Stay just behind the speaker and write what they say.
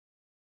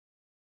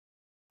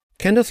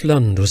Kenneth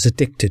Lund was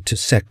addicted to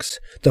sex,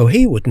 though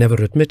he would never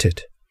admit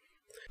it.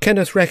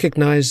 Kenneth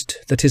recognized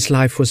that his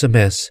life was a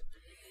mess.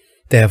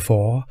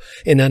 Therefore,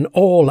 in an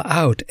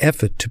all-out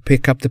effort to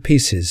pick up the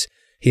pieces,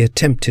 he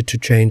attempted to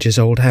change his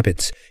old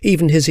habits,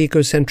 even his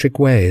egocentric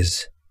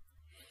ways.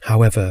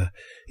 However,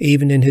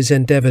 even in his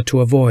endeavor to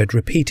avoid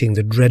repeating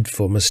the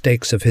dreadful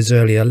mistakes of his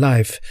earlier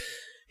life,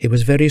 he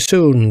was very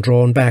soon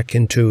drawn back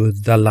into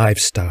the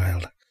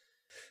lifestyle.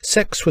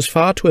 Sex was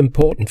far too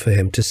important for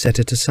him to set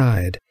it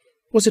aside.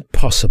 Was it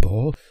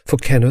possible for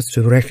Kenneth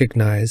to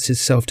recognize his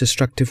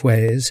self-destructive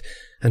ways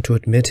and to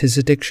admit his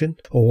addiction?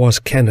 Or was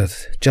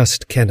Kenneth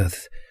just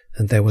Kenneth,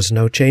 and there was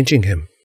no changing him?